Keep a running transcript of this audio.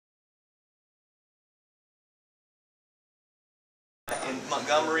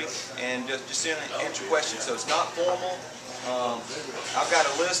Montgomery and just answer questions. So it's not formal. I've got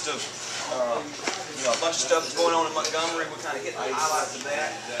a list of you know, a bunch of stuff that's going on in Montgomery. We kind of hit the highlights of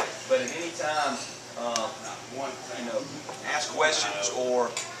that. But at any time, you know, ask questions,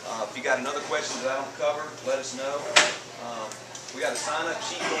 or if you got another question that I don't cover, let us know. We got a sign-up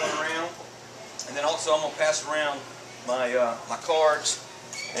sheet going around, and then also I'm gonna pass around my my cards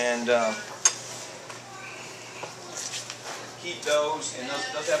and keep those, and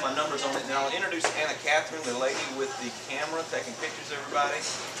those have my numbers on it. Now I'll introduce Anna Catherine, the lady with the camera taking pictures of everybody.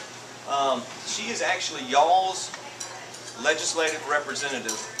 She is actually y'all's legislative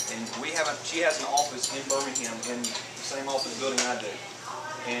representative, and she has an office in Birmingham in the same office building I do.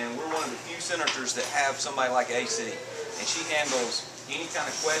 And we're one of the few senators that have somebody like AC. And she handles any kind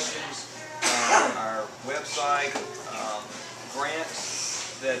of questions on our website,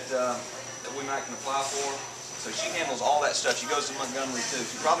 grants that we might can apply for. So she handles all that stuff. She goes to Montgomery too.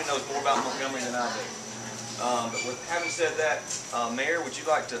 She probably knows more about Montgomery than I do. But with having said that, Mayor, would you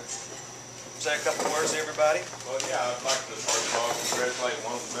like to say a couple words to everybody? Well, yeah, I'd like to first of all congratulate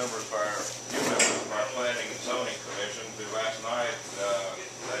one of the members of our Planning and Zoning Commission who last night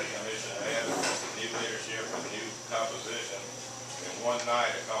that commission had new leadership and new composition. In one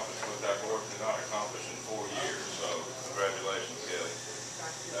night accomplished what our board could not accomplish in 4 years. So congratulations, Kelly.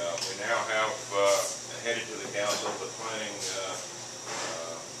 We now have headed to the council the planning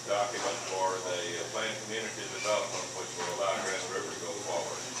document for the planned community development, which will allow Grand River to go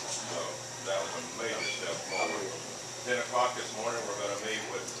forward. So that was a major step forward. 10 o'clock this morning, we're going to meet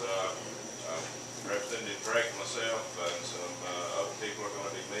with Representative Drake and myself, and some other people are going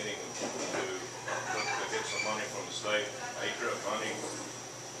to be meeting to look to get some money from the state, A-trip money,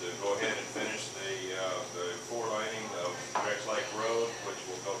 to go ahead and finish the 4-laning of Rex Lake Road, which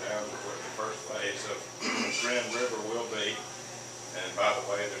will go down to where the first phase of Grand River will be. And by the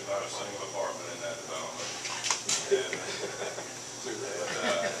way, there's not a single apartment in that development. And,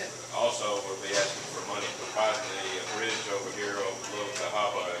 also, we'll be asking for money to widen the bridge over here over Little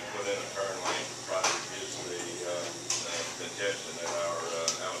Cahaba and put in a turn lane to try to reduce the congestion at our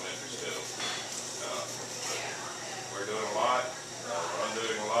elementary school. We're doing a lot. We're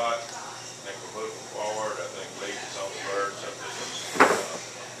undoing a lot. I think we're moving forward. I think Leeds is on the verge of this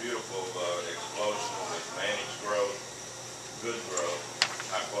beautiful explosion with managed growth, good growth,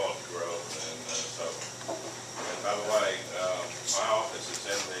 high quality growth, and so. And by the way, my office is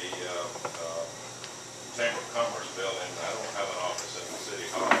in the Chamber of Commerce building. I don't have an office in the City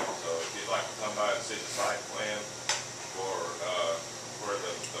Hall, so if you'd like to come by and see the site plan for where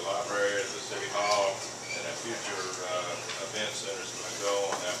the library, the City Hall, and a future event center is going to go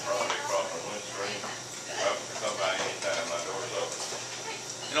on that property across from Windstream, welcome to come by anytime. My door's open.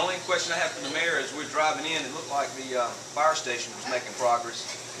 And the only question I have for the mayor is we're driving in, it looked like the fire station was making progress.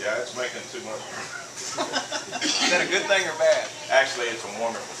 Yeah, it's making too much. Is that a good thing or bad? Actually, it's a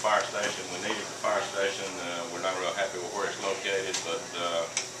wonderful fire station. We needed the fire station. We're not real happy with where it's located, but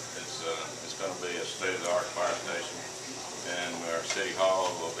it's going to be a state-of-the-art fire station. And our City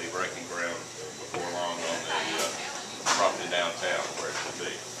Hall will be breaking ground before long on the property downtown where it should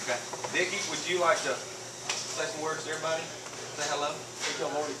be. Okay. Dickie, would you like to say some words to everybody? Say hello. I think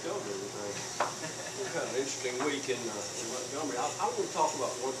I've already covered everything. We've had an interesting week in Montgomery. I want to talk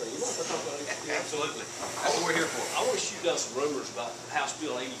about one thing. You want to talk about it? Absolutely. That's what we're here for. I want to shoot down some rumors about House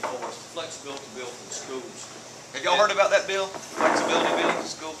Bill 84, the flexibility bill for the schools. Have y'all heard about that bill? Flexibility bill,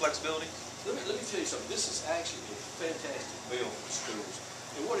 school flexibility? Let me tell you something. This is actually a fantastic bill for the schools.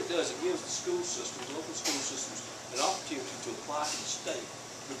 And what it does, it gives the school systems, local school systems, an opportunity to apply to the state,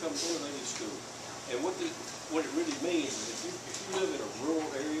 become an innovative school. And what it really means is if you live in a rural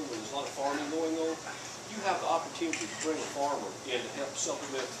area where there's a lot of farming going on, you have the opportunity to bring a farmer in to help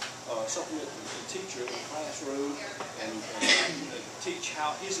supplement the teacher in the classroom and teach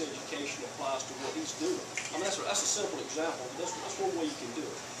how his education applies to what he's doing. I mean, that's a simple example, but that's one way you can do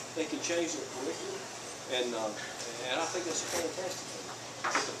it. They can change their curriculum, and I think that's a fantastic thing.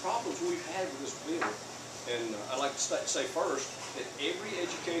 But the problems we've had with this bill, and I'd like to say first that every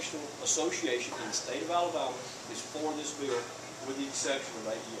educational association in the state of Alabama is for this bill, with the exception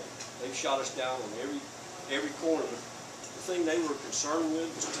of AEA. They've shot us down on every corner. The thing they were concerned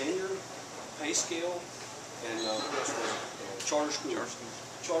with was tenure, pay scale, and charter schools.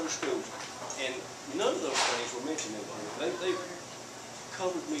 Charter schools, and none of those things were mentioned in here. They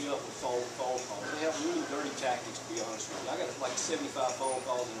covered me up with phone calls. They have really dirty tactics, to be honest with you. I got like 75 phone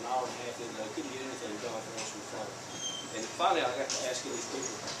calls in an hour and a half, and I couldn't get anything done for answering the phone. And finally, I got to asking these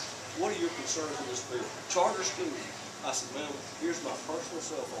people, what are your concerns with this bill? Charter schools. I said, ma'am, here's my personal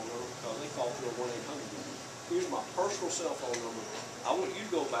cell phone number, because they call through a 1-800 number. here's my personal cell phone number. I want you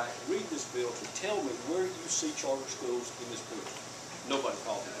to go back, read this bill, and tell me where you see charter schools in this bill. Nobody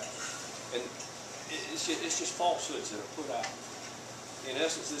called it out. And it's just falsehoods that are put out. In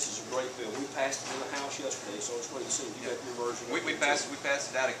essence, this is a great bill. We passed it in the House yesterday, so it's what you see. You got your version. We passed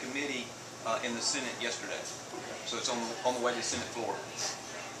it out of committee in the Senate yesterday. So it's on the way to the Senate floor.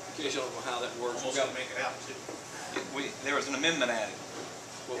 In case you don't know how that works, We've got to make it out too. There was an amendment added.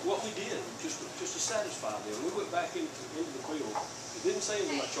 Well, what we did, just to satisfy them, we went back into the quill. It didn't say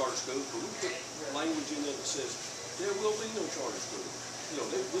anything about charter schools, but we put language in there that says there will be no charter school. You know,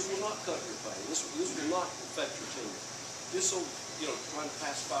 this will not cut your pay. This will not affect your team. Just so, you know, trying to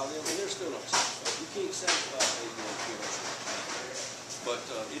pacify them, and they're still not satisfied. You can't satisfy ABA. But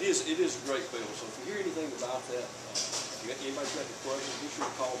it is a great bill. So if you hear anything about that, if anybody's got any questions, be sure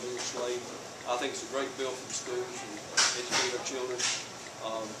to call me or Slade. I think it's a great bill for the schools and educate our children.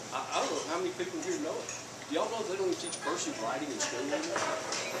 I don't know how many people here know it. Do y'all know they don't even teach cursive writing in school anymore?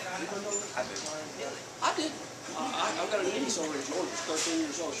 Anybody know that? I did. I did. I've got a niece over in Georgia. She's 13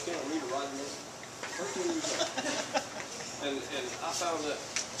 years old. She can't read or write enough. 13 years old. And I found that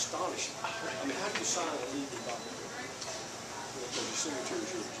astonishing. I mean, how do you sign a legal document? Because your signature is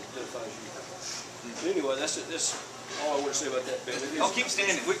yours. It identifies you. But anyway, that's all I want to say about that bill. Oh, keep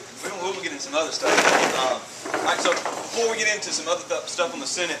standing. We'll get into some other stuff. All right, so before we get into some other stuff on the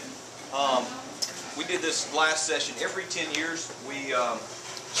Senate, we did this last session. Every 10 years, we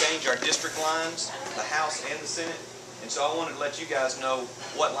change our district lines, the House and the Senate. And so I wanted to let you guys know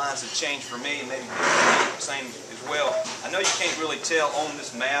what lines have changed for me, and maybe the same as well. I know you can't really tell on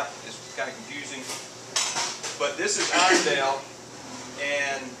this map. It's kind of confusing. But this is Irondale,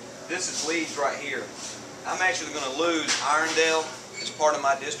 and this is Leeds right here. I'm actually going to lose Irondale as part of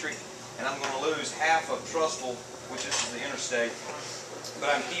my district, and I'm going to lose half of Trussville, which is the interstate. But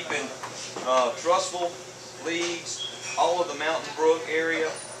I'm keeping Trussville, Leeds, all of the Mountain Brook area,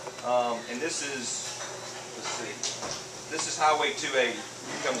 and this is, let's see, this is Highway 280.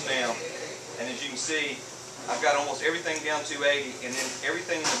 It comes down, and as you can see, I've got almost everything down 280, and then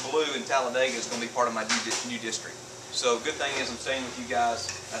everything in the blue in Talladega is going to be part of my new district. So good thing is I'm staying with you guys.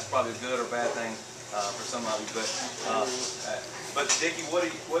 That's probably a good or bad thing for some of you, but Dickie, what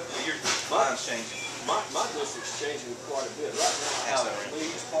are your lines changing? My district's changing quite a bit. Right now,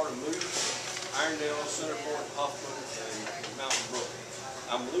 Leeds, part of Moody, Irondale, Centerport, Huffman, and Mountain Brook.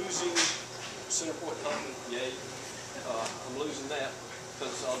 I'm losing Centerport, Huffman, yay. I'm losing that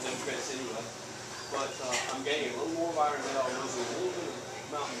because it's all Democrats anyway. But I'm gaining a little more of Irondale. I'm losing a little bit of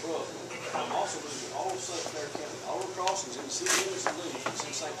Mountain Brook. I'm also losing all of St. Clair County. All the crossings in the city limits of Leeds is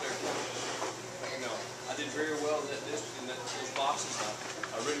in St. Clair County. You know, I did very well in that district, in those boxes.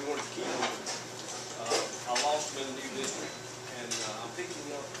 I really wanted to keep them. I lost them in the new district, and I'm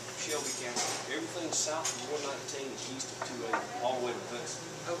picking up Shelby County. Everything south of 119 is east of 280, all the way to Benson.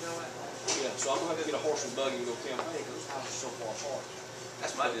 Oh, no way. Yeah, so I'm going to have to get a horse and buggy and go campaign because those houses are so far apart.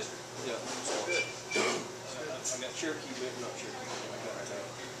 That's my district. Yeah, so good. I got Cherokee, not Cherokee. I got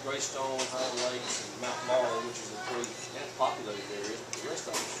Greystone, Highland Lakes, and Mount Laurel, which is a pretty populated area. The rest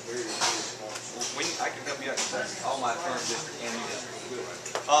of them is very, very small. I can help you out because that's all my current district and new district. Good.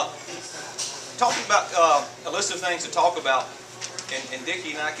 Talking about a list of things to talk about, and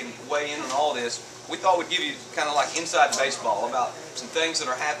Dickie and I can weigh in on all this. We thought we'd give you kind of like inside baseball about some things that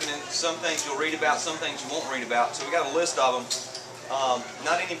are happening, some things you'll read about, some things you won't read about. So we got a list of them,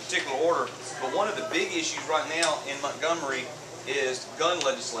 not in any particular order, but one of the big issues right now in Montgomery is gun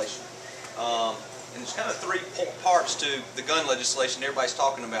legislation. And there's kind of three parts to the gun legislation everybody's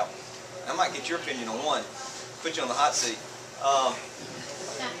talking about. I might get your opinion on one, put you on the hot seat.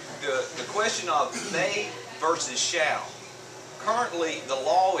 The question of may versus shall. Currently, the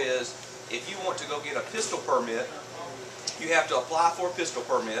law is if you want to go get a pistol permit, you have to apply for a pistol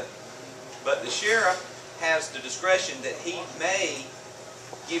permit, but the sheriff has the discretion that he may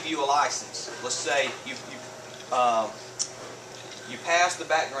give you a license. Let's say you pass the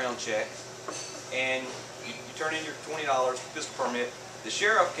background check and you turn in your $20 pistol permit. The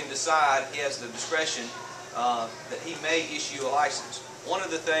sheriff can decide, he has the discretion that he may issue a license. One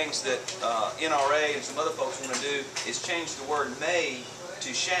of the things that NRA and some other folks want to do is change the word may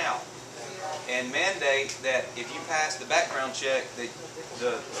to shall, and mandate that if you pass the background check, that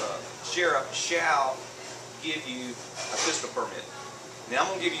the sheriff shall give you a pistol permit. Now I'm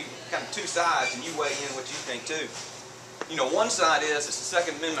going to give you kind of two sides, and you weigh in what you think too. You know, one side is it's the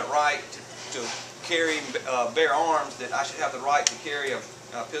Second Amendment right to carry bear arms, that I should have the right to carry a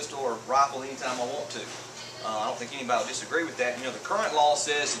pistol or rifle anytime I want to. I don't think anybody will disagree with that. You know, the current law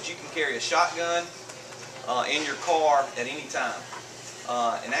says that you can carry a shotgun in your car at any time.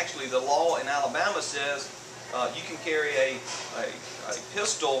 And actually the law in Alabama says you can carry a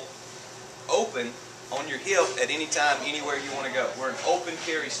pistol open on your hip at any time, anywhere you want to go. We're an open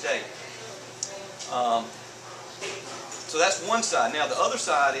carry state. So that's one side. Now the other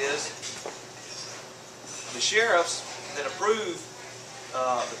side is the sheriffs that approve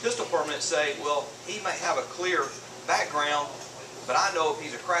the pistol permit say, well, he may have a clear background, but I know if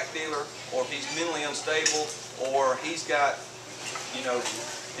he's a crack dealer, or if he's mentally unstable, or he's got, you know,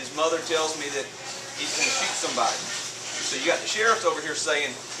 his mother tells me that he's going to shoot somebody. So you got the sheriffs over here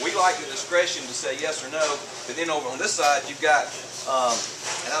saying, we like the discretion to say yes or no, but then over on this side you've got,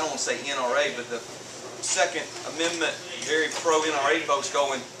 and I don't want to say NRA, but the Second Amendment, very pro-NRA folks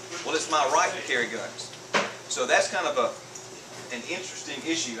going, well, it's my right to carry guns. So that's kind of an interesting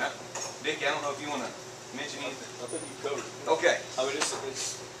issue. Dickie, I don't know if you want to mention anything. I think you covered it. Okay. I mean,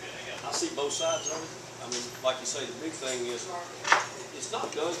 I see both sides of it. I mean, like you say, the big thing is, it's not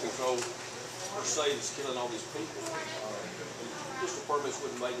gun control per se that's killing all these people. Pistol permits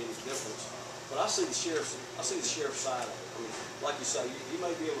wouldn't make any difference. But I see the sheriff's side of it. I mean, like you say, you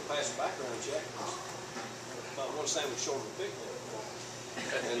may be able to pass a background check. I want to say with short of a big one.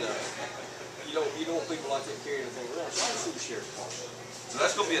 And you don't want people like that carrying anything around. So I see the sheriff's part. So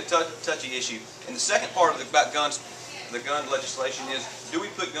that's going to be a touchy issue. And the second part about guns, the gun legislation is, do we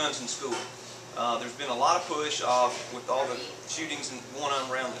put guns in school? There's been a lot of push with all the shootings going on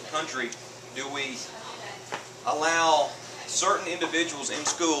around the country. Do we allow certain individuals in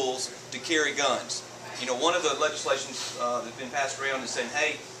schools to carry guns? You know, one of the legislations that's been passed around is saying,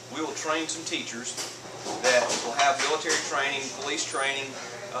 hey, we will train some teachers that will have military training, police training,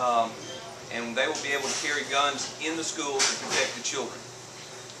 and they will be able to carry guns in the schools to protect the children.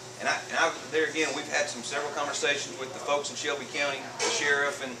 And there again, we've had several conversations with the folks in Shelby County, the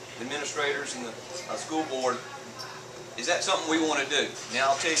sheriff and the administrators and the school board. Is that something we want to do?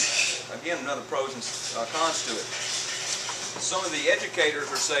 Now I'll tell you, again, another pros and cons to it. Some of the educators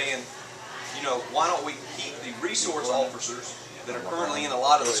are saying, you know, why don't we keep the resource officers that are currently in a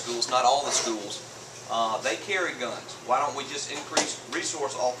lot of the schools, not all the schools, they carry guns. Why don't we just increase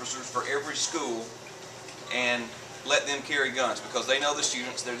resource officers for every school and let them carry guns, because they know the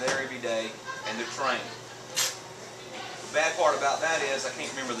students, they're there every day, and they're trained. The bad part about that is, I can't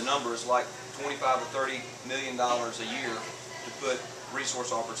remember the numbers, like $25 or $30 million a year to put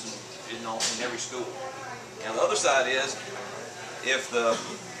resource officers in every school. Now the other side is, if the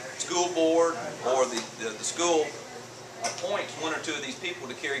school board or the school appoints one or two of these people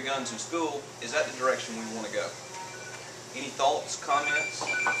to carry guns in school, is that the direction we want to go? Any thoughts, comments?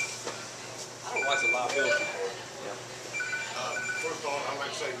 I don't like the liability. First of all, I'd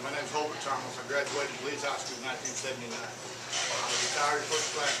like to say my name's Holbert Thomas. I graduated from Leeds High School in 1979. I'm a retired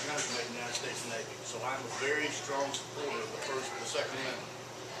first-class gunnersmate in the United States Navy, so I'm a very strong supporter of the Second Amendment.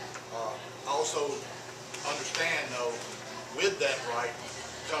 I also understand, though, with that right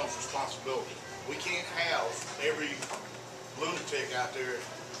comes responsibility. We can't have every lunatic out there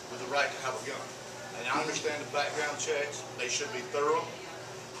with the right to have a gun. And I understand the background checks. They should be thorough.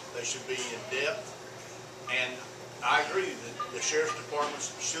 They should be in depth. And I agree that the sheriff's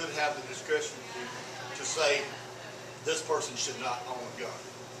departments should have the discretion to say this person should not own a gun.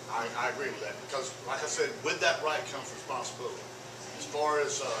 I agree with that, because, like I said, with that right comes responsibility. As far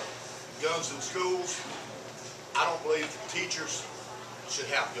as guns in schools, I don't believe teachers should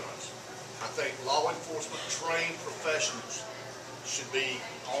have guns. I think law enforcement trained professionals should be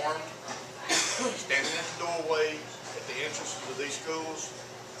armed, standing at the doorway at the entrances of these schools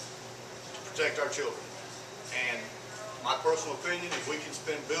to protect our children. And my personal opinion, if we can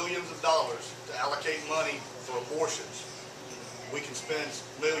spend billions of dollars to allocate money for abortions, we can spend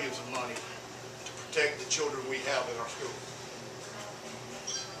millions of money to protect the children we have in our schools.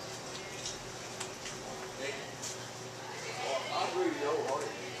 Well, I agree with you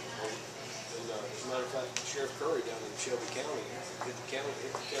wholeheartedly. And as a matter of fact, Sheriff Curry down in Shelby County hit the county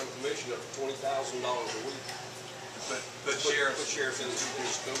commission up to $20,000 a week. Put sheriffs in the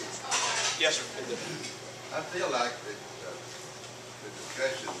schools. Yes, sir. I feel like the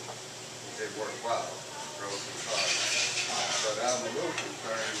discussion is worthwhile, pros and cons. But I'm a little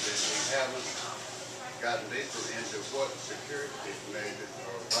concerned that we haven't gotten deeper into what security measures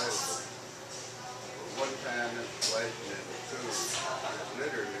are available. For one time installation in the school is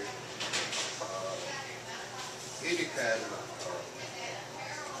literally any kind of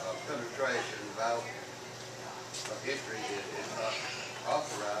penetration without entry is not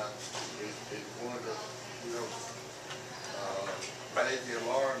authorized. Is one of the, raise the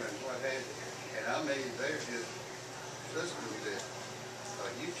alarm and what have you. And I mean, there's just systems that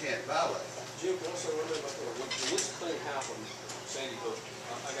you can't violate. Jim, can I say one thing about that? When this thing happened, Sandy Hook,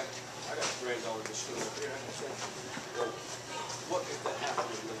 I got a granddaughter in school up here. I can say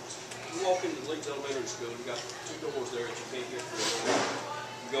Leeds Elementary School. You got 2 doors there that you can't get through.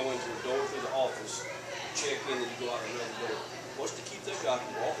 You go into a door through the office, check in, and you go out another door. What's to keep that guy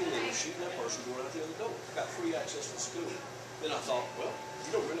from walking in and shooting that person going out the other door? Got free access to the school. Then I thought, well,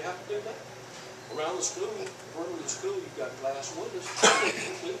 you don't really have to do that. Around the school, perimeter of the school, you've got glass windows.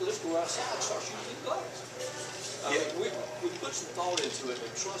 Let's go outside and start shooting through the glass. I mean, we put some thought into it,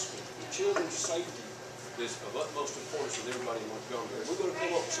 and trust me, the children's safety is of utmost importance to everybody in Montgomery. We're going to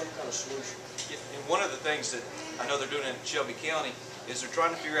come up with some kind of solution. And one of the things that I know they're doing in Shelby County is they're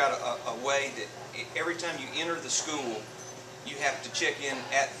trying to figure out a way that every time you enter the school, you have to check in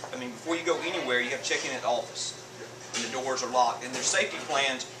at, before you go anywhere, you have to check in at the office. And the doors are locked. And there's safety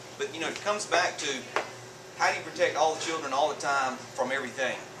plans, but it comes back to how do you protect all the children all the time from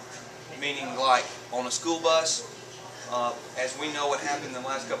everything? Meaning, like on a school bus, as we know what happened in the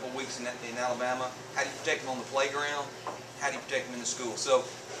last couple of weeks in Alabama, how do you protect them on the playground? How do you protect them in the school? So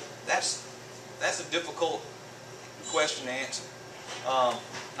that's a difficult question to answer. All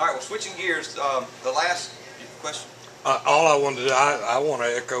right, well, switching gears, the last question. All I wanted to do, I want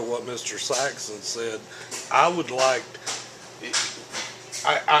to echo what Mr. Saxon said. I would like,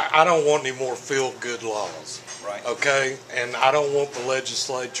 I don't want any more feel-good laws. Right. Okay? And I don't want the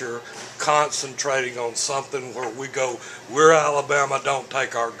legislature concentrating on something where we go, we're Alabama, don't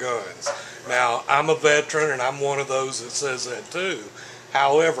take our guns. Now, I'm a veteran and I'm one of those that says that too.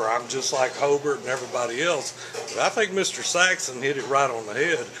 However, I'm just like Hobart and everybody else. But I think Mr. Saxon hit it right on the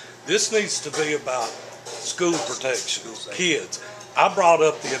head. This needs to be about school protection, kids. I brought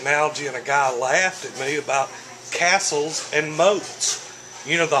up the analogy and a guy laughed at me about castles and moats.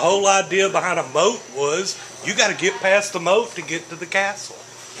 The whole idea behind a moat was you got to get past the moat to get to the castle.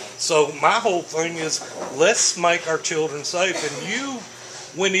 So my whole thing is let's make our children safe. And you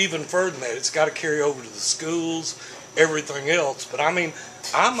went even further than that. It's got to carry over to the schools, everything else. But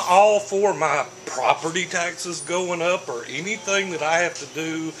I'm all for my property taxes going up or anything that I have to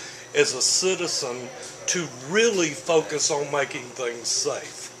do as a citizen to really focus on making things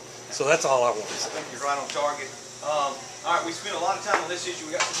safe. So that's all I want to say. I think you're right on target. All right, we spent a lot of time on this issue.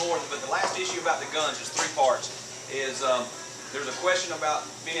 We got some more, but the last issue about the guns, there's 3 parts, is there's a question about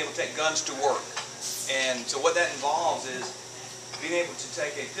being able to take guns to work. And so what that involves is being able to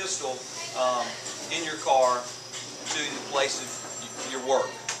take a pistol in your car to the place of your work.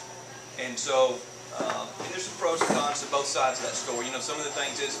 And so and there's some pros and cons to both sides of that story. Some of the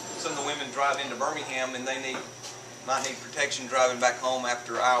things is some of the women drive into Birmingham and they might need protection driving back home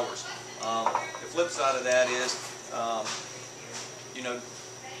after hours. The flip side of that is,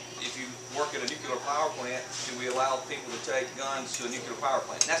 if you work at a nuclear power plant, do we allow people to take guns to a nuclear power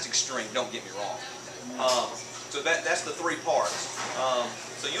plant? And that's extreme, don't get me wrong. So that's the 3 parts.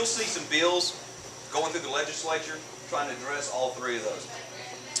 So you'll see some bills going through the legislature trying to address all 3 of those.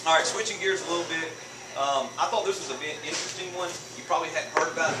 All right, switching gears a little bit. I thought this was a bit interesting one. You probably hadn't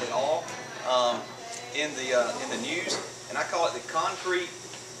heard about it at all in the news, and I call it the concrete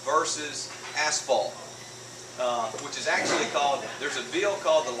versus asphalt, which is actually called. There's a bill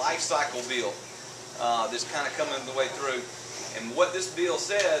called the Life Cycle Bill that's kind of coming the way through, and what this bill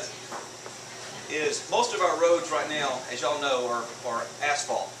says is most of our roads right now, as y'all know, are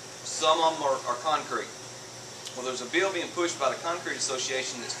asphalt. Some of them are concrete. Well, there's a bill being pushed by the Concrete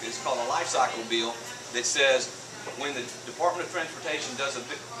Association that's called a Life Cycle Bill that says when the Department of Transportation does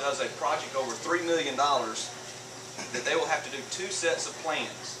a project over $3 million, that they will have to do 2 sets of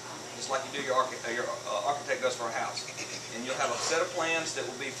plans, just like you do your architect does for a house. And you'll have a set of plans that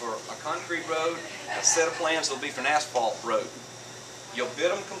will be for a concrete road, a set of plans that will be for an asphalt road. You'll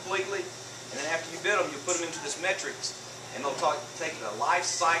bid them completely, and then after you bid them, you'll put them into this metrics, and they'll take the life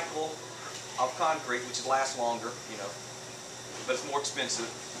cycle of concrete, which lasts longer, but it's more expensive.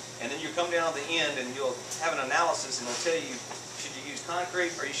 And then you come down to the end and you'll have an analysis and it'll tell you, should you use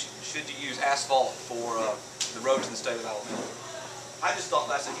concrete or should you use asphalt for the roads in the state of Alabama. I just thought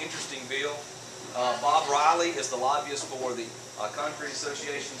that's an interesting bill. Bob Riley is the lobbyist for the Concrete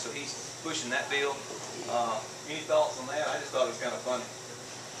Association, so he's pushing that bill. Any thoughts on that? I just thought it was kind of funny.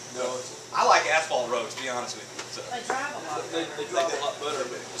 No, I like asphalt roads, to be honest with you. So. They drive a lot better. They drive a lot better,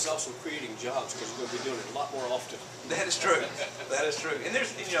 but it's also creating jobs because we're going to be doing it a lot more often. That is true. That is true. And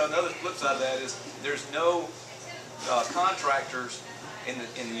there's, another flip side of that is there's no contractors in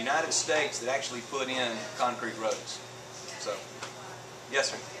the United States that actually put in concrete roads. So,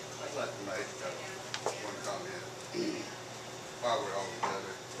 yes, sir. I'd like to make one comment while we're all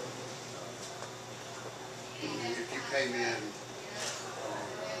together. If you came in on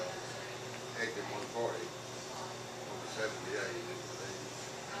exit 140 on the 78 in Leeds,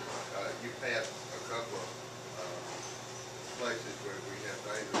 you passed a couple of places where we have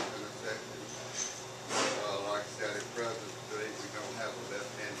dangerous intersections,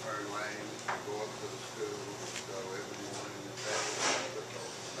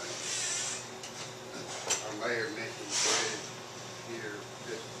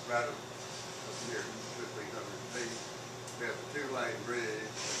 right up here, 200-300 feet. We have a 2-lane bridge,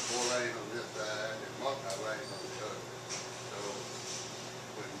 4 lanes on this side, and multi-lanes on the other. So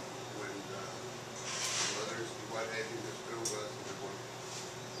when mothers and what have you, the school buses, we want to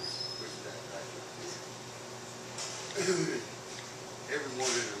push that back up here.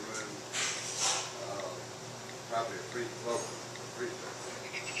 Everyone in the room probably appreciates local.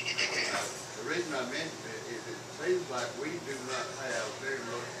 The reason I mention it is it seems like we do not have very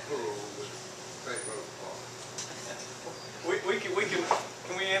much pull with state road department.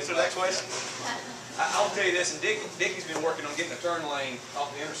 Can we answer that question? I'll tell you this, and Dickie's been working on getting a turn lane off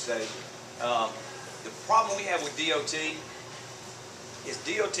the interstate. The problem we have with DOT is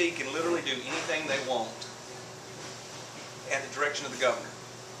DOT can literally do anything they want at the direction of the governor.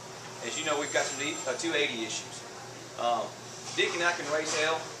 As you know, we've got some 280 issues. Dickie and I can raise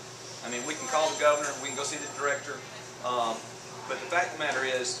hell. I mean, we can call the governor, we can go see the director, but the fact of the matter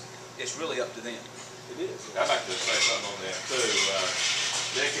is, it's really up to them. It is. I'd like to say something on that too.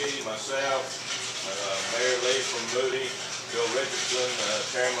 Dickie, myself, Mayor Lee from Moody, Bill Richardson,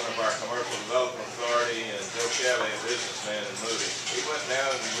 chairman of our Commercial Development Authority, and Joe Shelley, a businessman in Moody. We went down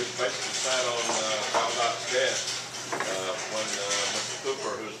and we basically sat on Aldot's desk when Mr.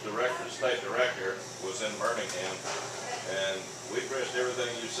 Cooper, who's state director, was in Birmingham, and we addressed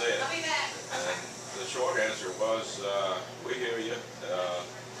everything you said. And the short answer was, we hear you.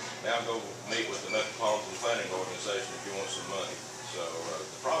 Now go meet with the Metropolitan Planning Organization if you want some money. So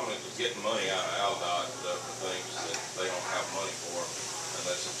the problem is getting money out of Aldot for things that they don't have money for,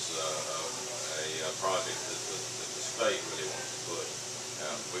 unless it's a project that the state really wants to put.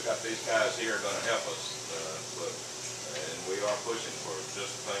 Now, we've got these guys here going to help us, and we are pushing for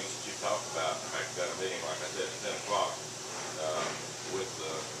just the things that you talked about. In fact, we've got a meeting, like I said, at 10 o'clock with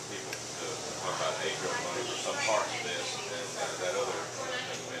people to talk about AGRO money for some parts of this, and that other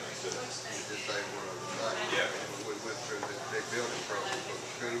thing we have to do. You just say one of the things. Yeah. When we went through this big building program for the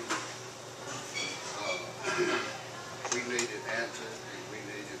school, we needed answers, and we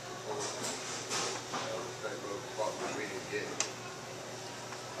needed support. The state road department, we didn't get it.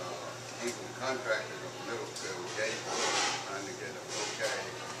 Even the contractors of the middle school gave us trying to get an okay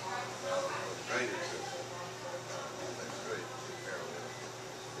for the drainage system on that street, the parallel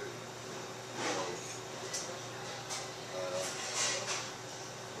street. So,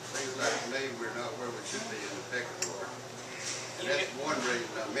 it seems like to me we're not where we should be in the pecking order. And that's one reason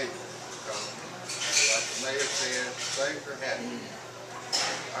I mentioned it, because like the mayor said, things are happening.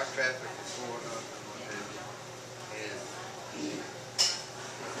 Our traffic is going up and what have you, and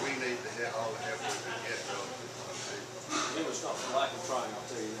we need to have all the help we can get those. It was not for lack of trying, I'll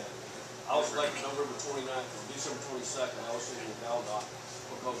tell you that. I was elected November 29th and December 22nd, I was sitting with Aldot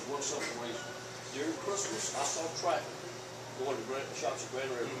because of one simple reason. During Christmas, I saw traffic going to shops at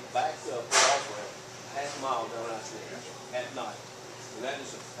Grand River backed up off ramp half a mile down that street at night. And that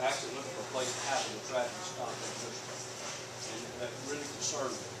is actually looking for a place to happen, the traffic stop at Christmas. And that really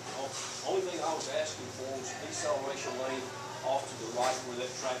concerned me. The only thing I was asking for was a deceleration lane off to the right where that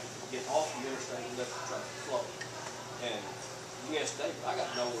traffic could get off the interstate and let the traffic flow. And yes, David, I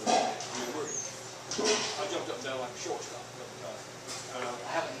got nowhere to go. I mean, I jumped up and down like a shortstop, but I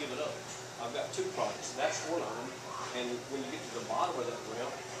haven't given up. I've got 2 projects. That's one of them. And when you get to the bottom of that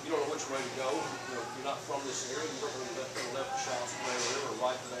ramp, you don't know which way to go. You know, if you're not from this area, you're going to left the shops from there or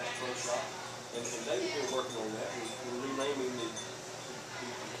right to that first shop. And David's been working on that. We're renaming the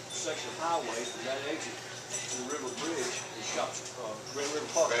section of highway from that exit to the River Bridge, the shops, Grand River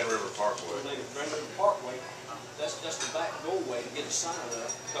Parkway. Grand River Parkway. Grand River Parkway. That's the back doorway to get a sign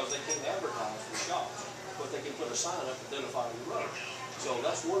up because they can't advertise for shops, but they can put a sign up identifying the road. So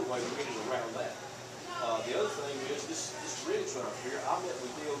that's one way we're getting around that. The other thing is this bridge right up here. I met with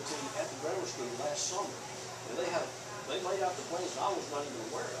DOT at the grammar school last summer, and they laid out the plans I was not even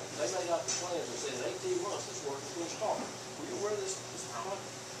aware of. They laid out the plans and said in 18 months this work is going to start. Were you aware of this?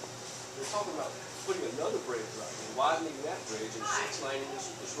 They're talking about putting another bridge right here, widening that bridge and 6-laning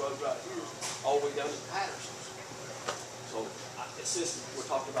this road right here all the way down to Patterson. So since we're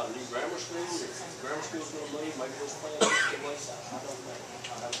talking about a new grammar school, if the grammar school's going to leave, maybe those plans will get wayside. I don't know.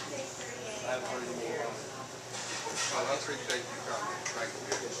 I haven't heard any more about it. Well, I appreciate you coming. Thank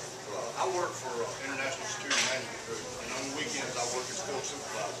you. I work for International Security Management Group, and on the weekends I work as school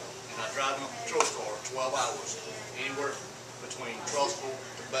supervisor. And I drive my patrol car 12 hours, anywhere between Trussville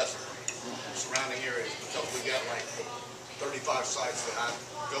to Besser, surrounding areas, because we got like 35 sites that I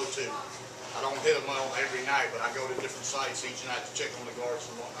go to. I don't hit them all every night, but I go to different sites each night to check on the guards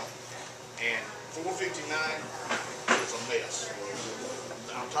and whatnot. And 459 is a mess.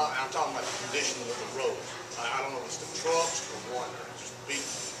 I'm talking about the condition of the roads. I don't know if it's the trucks or what, they're just beat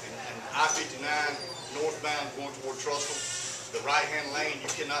and I-59 northbound going toward Trussell, the right-hand lane, you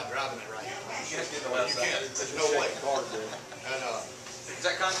cannot drive in that right-hand lane. You can't get the left You side. can't, there's no way. And, Is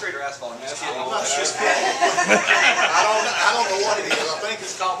that concrete or asphalt? I'm just kidding. I'm not sure. I don't know what it is. I think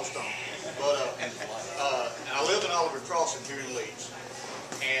it's cobblestone. But and I live in Oliver Crossing here in Leeds.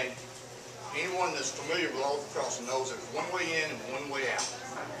 And anyone that's familiar with Oliver Crossing knows there's one way in and one way out.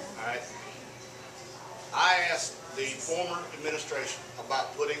 All right. I asked the former administration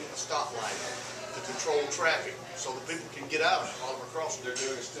about putting a stoplight up to control traffic so that people can get out of Oliver Crossing. They're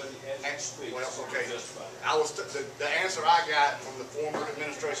doing a study as we speak. Well, okay. Justified. The answer I got from the former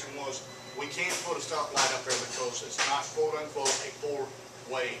administration was, we can't put a stoplight up there because it's not quote unquote a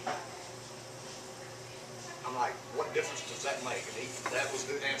four-way. I'm like, what difference does that make? And that was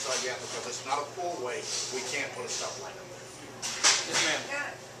the answer I got, because it's not a four-way, we can't put a stoplight up there. Yes,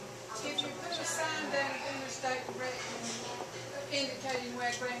 ma'am. If you put a sign down at Interstate direction indicating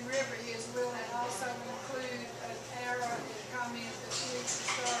where Grand River is, will it also include an arrow that comment that Leeds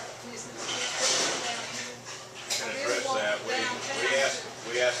Historic Business District down here? Can address that.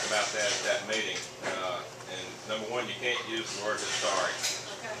 We asked about that at that meeting, and number one, you can't use the word historic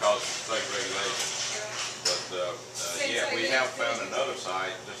because it's state regulation. But yeah, we have found another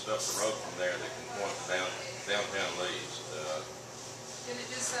site just up the road from there that can point to downtown Leeds. Did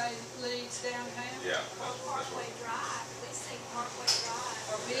it just say Leeds downtown? Yeah. Or Parkway Drive, we say Parkway Drive.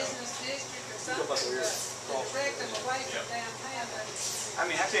 Or Business District or something, but direct them away from downtown. I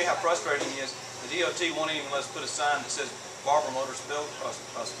mean, I tell you how frustrating it is. The DOT won't even let us put a sign that says Barber Motors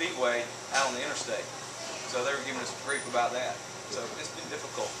Speedway out on the interstate. So they were giving us grief about that. So it's been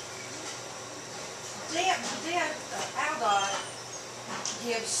difficult. Aldott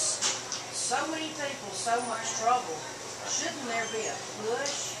gives so many people so much trouble. Shouldn't there be a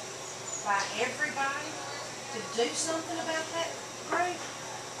push by everybody to do something about that group?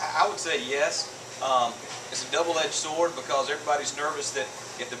 I would say yes. It's a double-edged sword because everybody's nervous that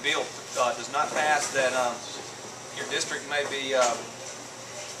if the bill does not pass, that your district may be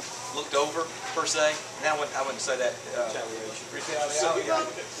looked over, per se. Now, I wouldn't say that.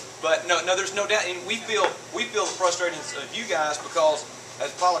 But no, there's no doubt, and we feel the frustrations of you guys because as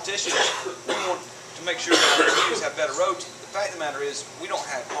politicians, we want to make sure that our communities have better roads. The fact of the matter is, we don't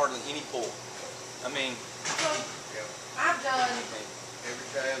have hardly any pull. I mean, Well, I've done, Every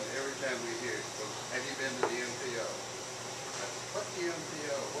time we hear it, well, have you been to the MPO? What's the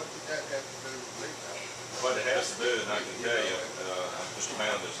MPO? What did that have to do with Leeds House? What it has to do, and I can tell you, I just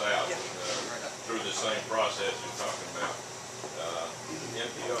found this out through the same process you're talking about. The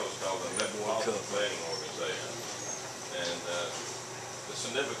MPO is called the Metropolitan Planning Organization, and the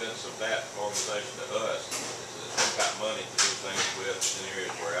significance of that organization to us is that they've got money to do things with in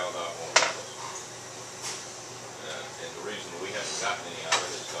areas where Aldott won't help us. And the reason we haven't gotten any out of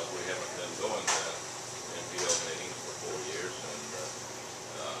it is because we haven't been going to MPO meetings for 4 years, and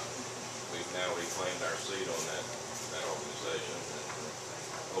we've now reclaimed our seat on that organization, and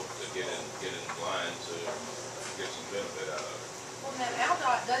hope to get in line to get some benefit out of it. well, now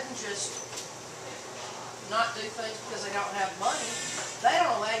Aldott doesn't just not do things because they don't have money. They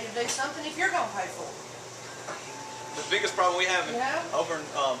don't allow you to do something if you're going to pay for it. the biggest problem we have Yeah. over in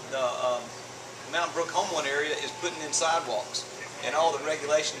the Mountain Brook Homeland area is putting in sidewalks and all the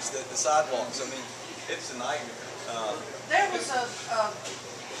regulations that the sidewalks. I mean, it's a nightmare. There was a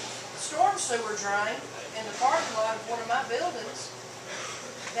storm sewer drain in the parking lot of one of my buildings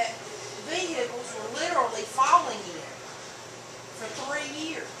that vehicles were literally falling in for 3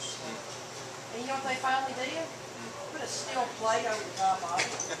 years. And you know what they finally did? Put a steel plate over the top of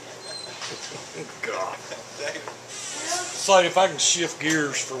it. God. David. Slade, if I can shift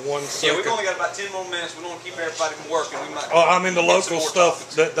gears for 1 Yeah, second. we've only got about 10 more minutes. We don't want to keep everybody from working. We might. I mean, the get some local more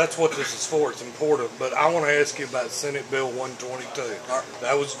stuff, topics. that's what this is for. It's important. But I want to ask you about Senate Bill 122. All right.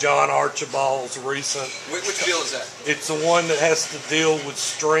 That was John Archibald's recent. Which bill is that? It's the one that has to deal with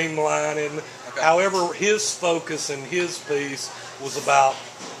streamlining. Okay. However, his focus and his piece was about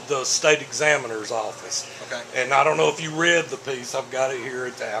the state examiner's office. Okay. And I don't know if you read the piece. I've got it here.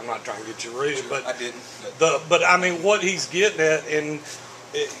 I'm not trying to get you to read it, but I didn't. but I mean, what he's getting at, and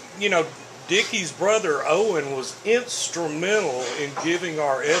you know, Dickie's brother Owen was instrumental in giving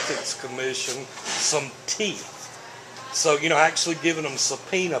our ethics commission some teeth. So, you know, actually giving them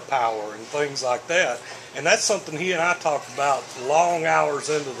subpoena power and things like that. And that's something he and I talked about long hours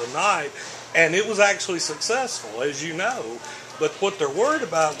into the night, and it was actually successful, as you know. But what they're worried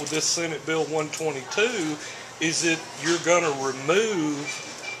about with this Senate Bill 122 is that you're going to remove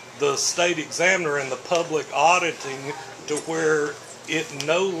the state examiner and the public auditing to where it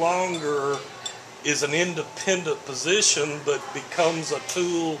no longer is an independent position but becomes a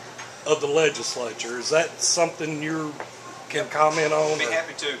tool of the legislature. Is that something you can comment on? I'd be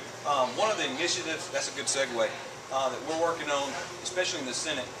happy to. One of the initiatives, that's a good segue, that we're working on, especially in the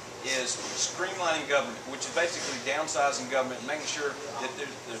Senate, is streamlining government, which is basically downsizing government and making sure that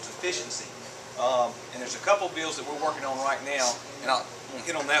there's efficiency. And there's a couple bills that we're working on right now, and I'm going to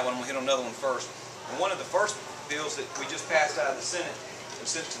hit on that one, I'm going to hit on another one first. And one of the first bills that we just passed out of the Senate and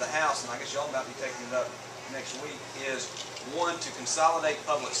sent to the House, and I guess y'all might be taking it up next week, is one to consolidate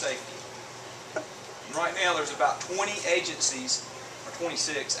public safety. And right now there's about 20 agencies, or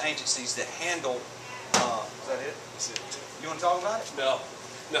 26 agencies that handle, is that it? You want to talk about it? No.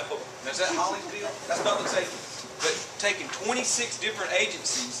 Is that Holly's bill? That's public safety. But taking 26 different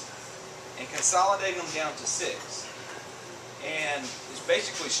agencies and consolidating them down to 6. And it's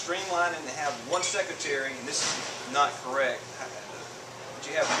basically streamlining to have one secretary, and this is not correct, but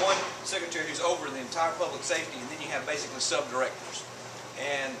you have one secretary who's over the entire public safety, and then you have basically sub-directors.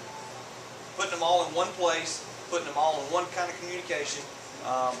 And putting them all in one place, putting them all in one kind of communication,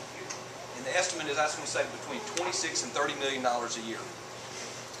 and the estimate is, I was going to say, between $26 and $30 million a year.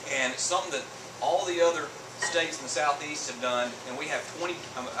 And it's something that all the other states in the Southeast have done, and we have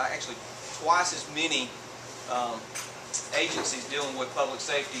actually twice as many agencies dealing with public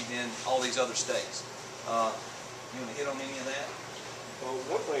safety than all these other states. You want to hit on any of that? Well,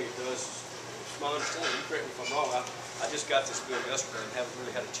 one thing it does, it's my understanding, you correct me if I'm wrong, I just got this bill yesterday and haven't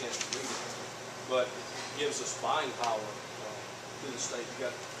really had a chance to read it, but it gives us buying power to the state. You've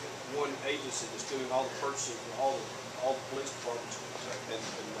got one agency that's doing all the purchasing for all the police departments and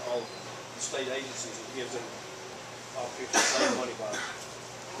all the state agencies. It gives them opportunity to save money by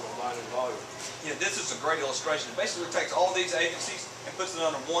buying in volume. Yeah, this is a great illustration. It basically takes all these agencies and puts it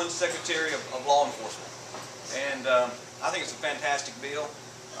under one Secretary of Law Enforcement. And I think it's a fantastic bill.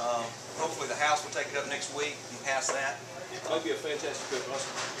 Hopefully the House will take it up next week and pass that. It may be a fantastic bill, but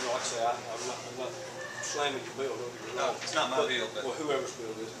like I say, I'm not slamming your bill. No, it's not my bill. But well, whoever's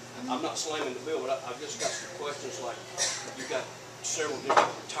bill it is. I'm not slamming the bill, but I've just got some questions like, you've got several different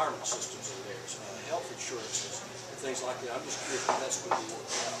retirement systems in there, health insurances, and things like that. I'm just curious if that's going to be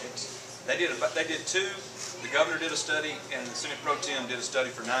worked out. They did two. The governor did a study, and the Senate Pro Tem did a study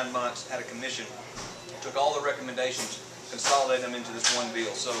for 9 months, had a commission, took all the recommendations, consolidated them into this one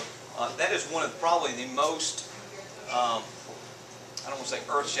bill. So that is one of probably the most, I don't want to say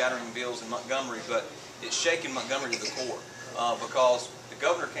earth-shattering bills in Montgomery, but it's shaking Montgomery to the core because the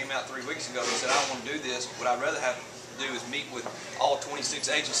governor came out 3 weeks ago and said, I don't want to do this. What I'd rather have to do is meet with all 26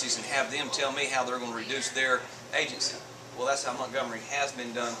 agencies and have them tell me how they're going to reduce their agency. Well, that's how Montgomery has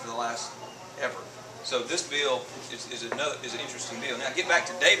been done for the last ever. So this bill is an interesting bill. Now, get back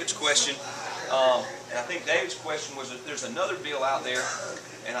to David's question. And I think David's question was that there's another bill out there,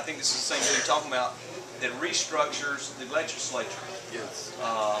 and I think this is the same bill you're talking about, that restructures the legislature. Yes.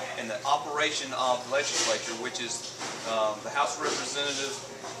 And the operation of the legislature, which is the House of Representatives,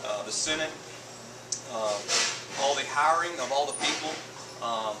 the Senate, all the hiring of all the people,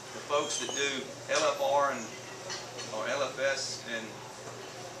 the folks that do LFR or LFS and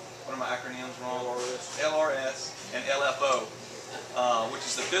what are my acronyms wrong? LRS and LFO, which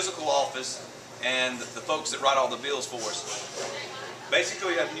is the physical office, and the folks that write all the bills for us.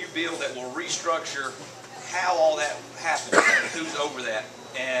 Basically, a new bill that will restructure how all that happens and who's over that.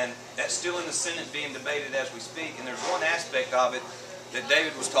 And that's still in the Senate being debated as we speak. And there's one aspect of it that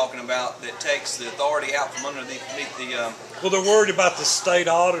David was talking about that takes the authority out from underneath the... Well, they're worried about the state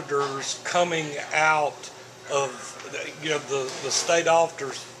auditors coming out of, the state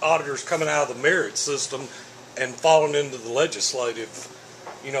auditors coming out of the merit system and falling into the legislative,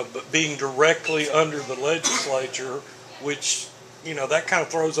 but being directly under the legislature, which, that kind of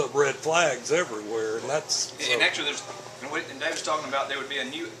throws up red flags everywhere, and that's... So. And actually, and David's talking about there would be a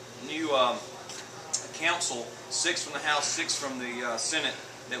new council, 6 from the House, 6 from the Senate,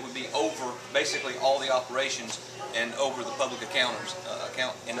 that would be over basically all the operations and over the public accountants.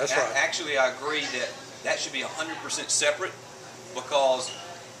 And that's right. Actually, I agree that should be 100% separate because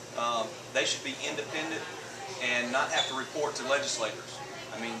they should be independent and not have to report to legislators.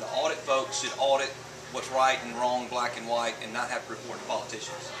 I mean, the audit folks should audit what's right and wrong, black and white, and not have to report to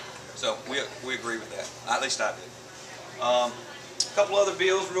politicians. So we agree with that. At least I do. A couple other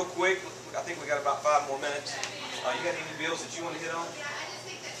bills real quick. I think we got about 5 more minutes. You got any bills that you want to hit on?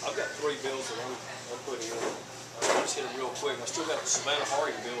 I've got 3 bills that I'm putting in. I'll just hit them real quick. I still got the Savannah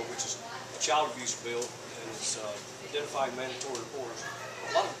Harding bill, which is a child abuse bill, and it's identifying mandatory reporters.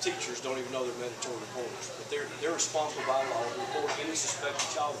 A lot of teachers don't even know they're mandatory reporters, but they're responsible by law to report any suspected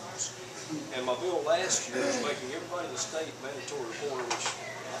child abuse. And my bill last year was making everybody in the state mandatory reporter, which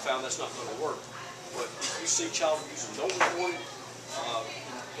I found that's not going to work. But if you see child abuse and don't report it,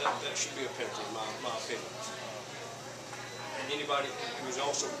 that should be a penalty, in my opinion. And anybody, it was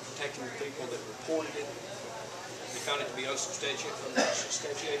also protecting the people that reported it. They found it to be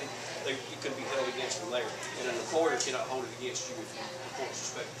unsubstantiated, it could be held against them there. And an employer cannot hold it against you if you report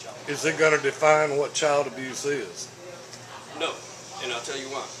suspected child abuse. Is it going to define what child abuse is? No, and I'll tell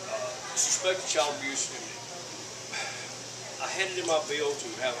you why. Suspected child abuse, I had it in my bill to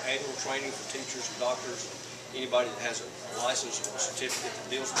have annual training for teachers and doctors, anybody that has a license or a certificate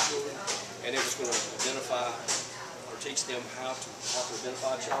that deals with children, and it was going to identify or teach them how to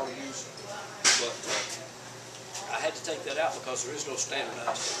identify child abuse. But I had to take that out because there is no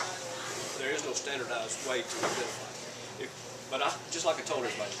standardized way to identify it. But just like I told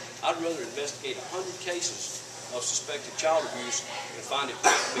everybody, I'd rather investigate 100 cases of suspected child abuse and find it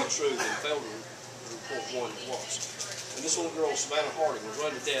to be true than fail to report one that was. And this little girl, Savannah Harding, was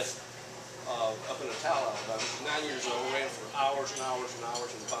run to death up in a towel, Alabama. She was 9 years old, ran for hours and hours and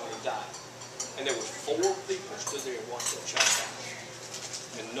hours, and finally died. And there was 4 people stood there and watched that child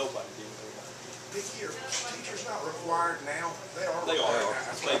die, and nobody did anything about it. Dickie, are teachers not required now? They are. They are.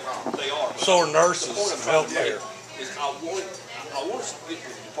 That's what I thought. They are. So are nurses, The point I'm trying to healthcare. make is I want to get with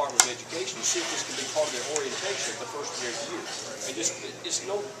the Department of Education to see if this can be part of their orientation the first year of the year. And just it's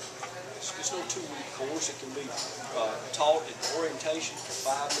no 2-week course. It can be taught at orientation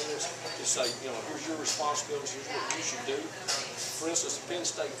for 5 minutes to say, here's your responsibilities, here's what you should do. For instance, the Penn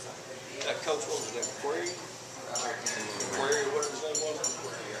State thing, that coach, what was his name, Query, or whatever his name was.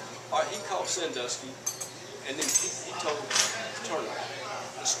 All right, he called Sandusky, and then he told Turner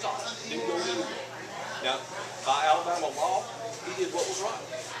to stop, didn't go anywhere. Now, by Alabama law, he did what was right.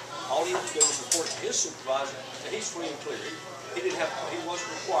 All he had to do was report to his supervisor, and he's free and clear. He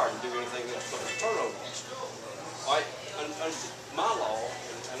wasn't required to do anything else, but the turnover was. All right, under my law,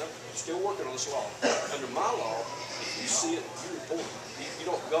 and I'm still working on this law, under my law, if you see it, you report it. You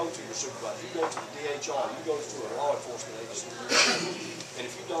don't go to your supervisor, you go to the DHR, you go to a law enforcement agency. And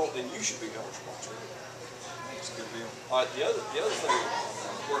if you don't, then you should be held responsible. It's a good deal. All right, the other thing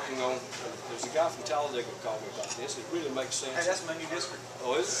I'm working on, there's a guy from Talladega who called me about this. It really makes sense. Hey, that's my new district.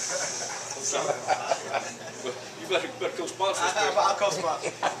 Oh, is it? Okay. But you better co-sponsor this. I'll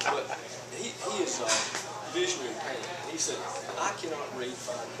co-sponsor. But he is visually impaired. He said, I cannot read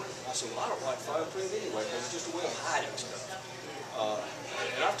fine print. I said, well, I don't like fine print anyway, because it's just a way of hiding stuff.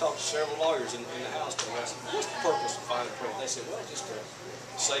 And I've talked to several lawyers in the house, and I said, what's the purpose of fine print? They said, well, just to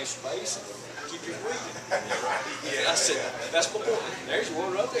save space and keep you reading. Yeah, I said, that's my point. There's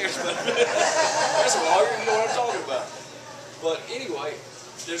one right there. That's a lawyer, you know what I'm talking about. But anyway,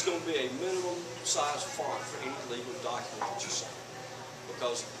 there's going to be a minimum size font for any legal document that you sign.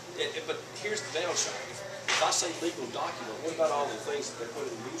 Because, but here's the downside. If I say legal document, what about all the things that they put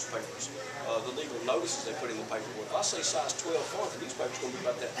in the newspapers? The legal notices they put in the paper. Well, if I say size 12 font, the newspaper's going to be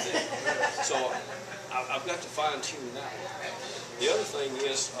about that big. So I've got to fine tune that one. The other thing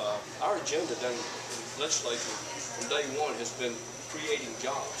is, our agenda down in the legislature from day one has been creating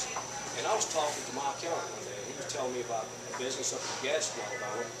jobs. And I was talking to my accountant one day, and he was telling me about a business up in Gadsden,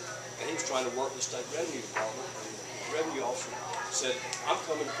 Alabama, and he was trying to work with the state revenue department, and the revenue officer said, I'm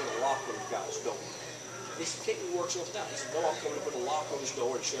coming to put a lock on the guy's door. He said, can't you work something out? He said, no, I'm coming to put a lock on his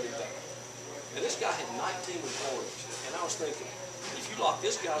door and shut him down. And this guy had 19 employees, and I was thinking, if you lock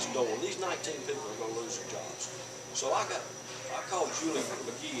this guy's door, these 19 people are going to lose their jobs. So I called Julie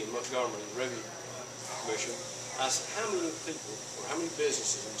McGee in Montgomery, the Revenue Commission. I said, how many people or how many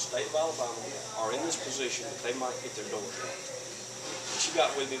businesses in the state of Alabama are in this position that they might get their doors locked? She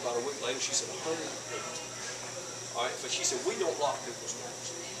got with me about a week later. She said 108. All right, but she said, we don't lock people's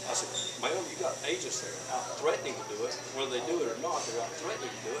doors. I said, ma'am, you got agents there out threatening to do it. Whether they do it or not, they're out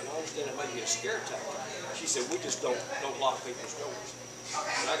threatening to do it. And I understand it may be a scare tactic. She said, we just don't lock people's doors.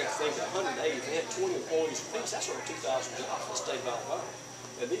 And I got to think, 180, if they had 20 employees apiece, that's over 2,000 jobs in the state of Alabama.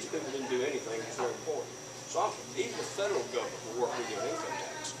 And these people didn't do anything with their employees. So even the federal government will work with their income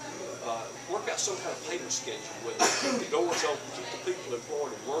tax. Work out some kind of payment schedule with them. Keep the doors open, keep the people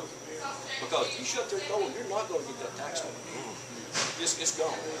employed and working. Because if you shut their door, you're not going to get that tax money. It's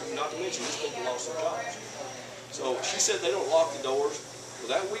gone. Not to mention, these people lost their jobs. So she said they don't lock the doors.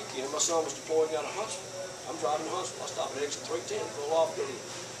 Well, that weekend, my son was deployed out of Huntsville. I'm driving to Huntsville. I stopped at exit 310, pull off, go to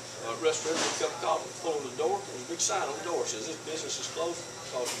the restaurant, get a cup of coffee, pull on the door. There's a big sign on the door that says this business is closed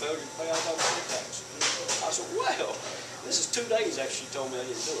because of failure to pay Alabama state tax. I said, well, this is 2 days after she told me I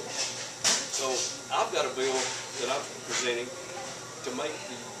didn't do it. So I've got a bill that I'm presenting to make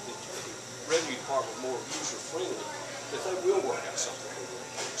the Revenue Department more user-friendly, that they will work out something.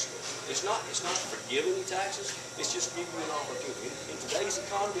 It's not to forgive any taxes, it's just giving you an opportunity. In today's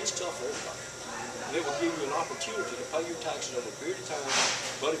economy, it's tough for everybody. and it will give you an opportunity to pay your taxes over a period of time.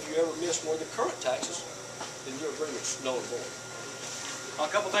 But if you ever miss one of the current taxes, then your agreement's null and void. A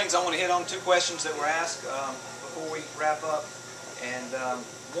couple things I want to hit on, 2 questions that were asked before we wrap up. And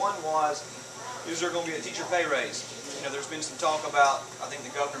one was, is there going to be a teacher pay raise? You know, there's been some talk about, I think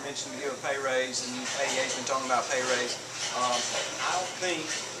the governor mentioned to give a pay raise, and AEA's been talking about a pay raise. I don't think,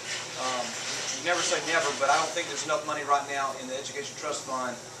 you never say never, but I don't think there's enough money right now in the Education Trust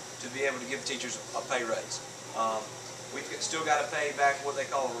Fund to be able to give teachers a pay raise. We've still got to pay back what they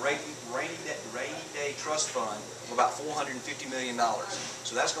call a rainy day trust fund of about $450 million.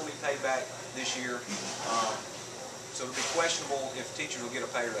 So that's going to be paid back this year. So it'll be questionable if teachers will get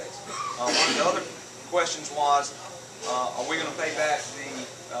a pay raise. One of the other questions was, are we going to pay back the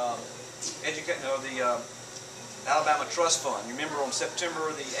Alabama Trust Fund? You remember on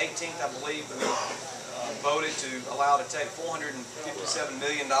September the 18th, I believe, we voted to allow to take $457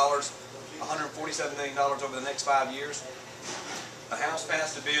 million. $147 million over the next 5 years. The House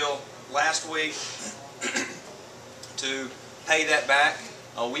passed a bill last week to pay that back.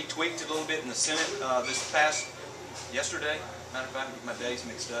 We tweaked it a little bit in the Senate yesterday. Matter of fact, I get my days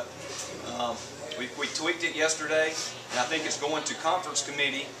mixed up. We tweaked it yesterday, and I think it's going to conference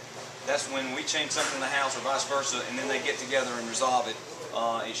committee. That's when we change something in the House or vice versa, and then they get together and resolve it.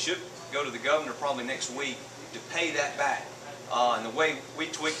 It should go to the governor probably next week to pay that back. And the way we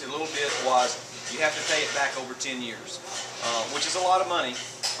tweaked it a little bit was you have to pay it back over 10 years, which is a lot of money.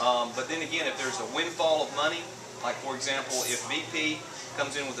 But then again, if there's a windfall of money, like for example, if BP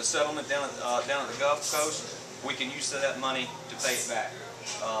comes in with a settlement down at the Gulf Coast, we can use that money to pay it back.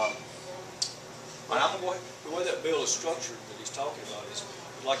 The way that bill is structured that he's talking about is,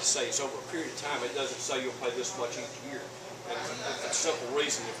 like you say, it's over a period of time. It doesn't say you'll pay this much each year. And for the simple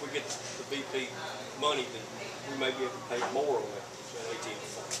reason, if we get the BP money, then we may be able to pay more on that 18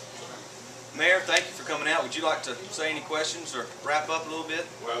 before. Mayor, thank you for coming out. Would you like to say any questions or wrap up a little bit?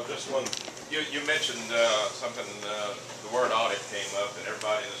 Well, just one. You mentioned something, the word audit came up, and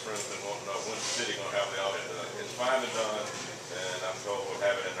everybody in this room has been wanting to know when the city going to have the audit done. It's finally done, and I'm told we'll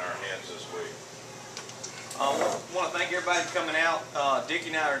have it in our hands this week. I want to thank everybody for coming out.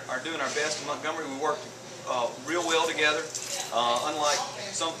 Dickie and I are doing our best in Montgomery. We worked real well together, unlike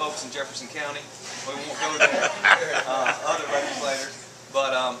some folks in Jefferson County. We won't go there, other legislators.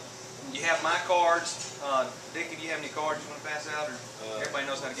 But you have my cards. Dickie, do you have any cards you want to pass out? Or everybody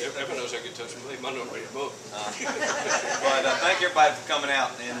knows how to get in touch? Everybody knows how to get in touch with me. My number is book. But thank everybody for coming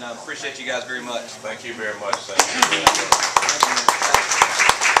out, and appreciate you guys very much. Thank you very much. Thank you.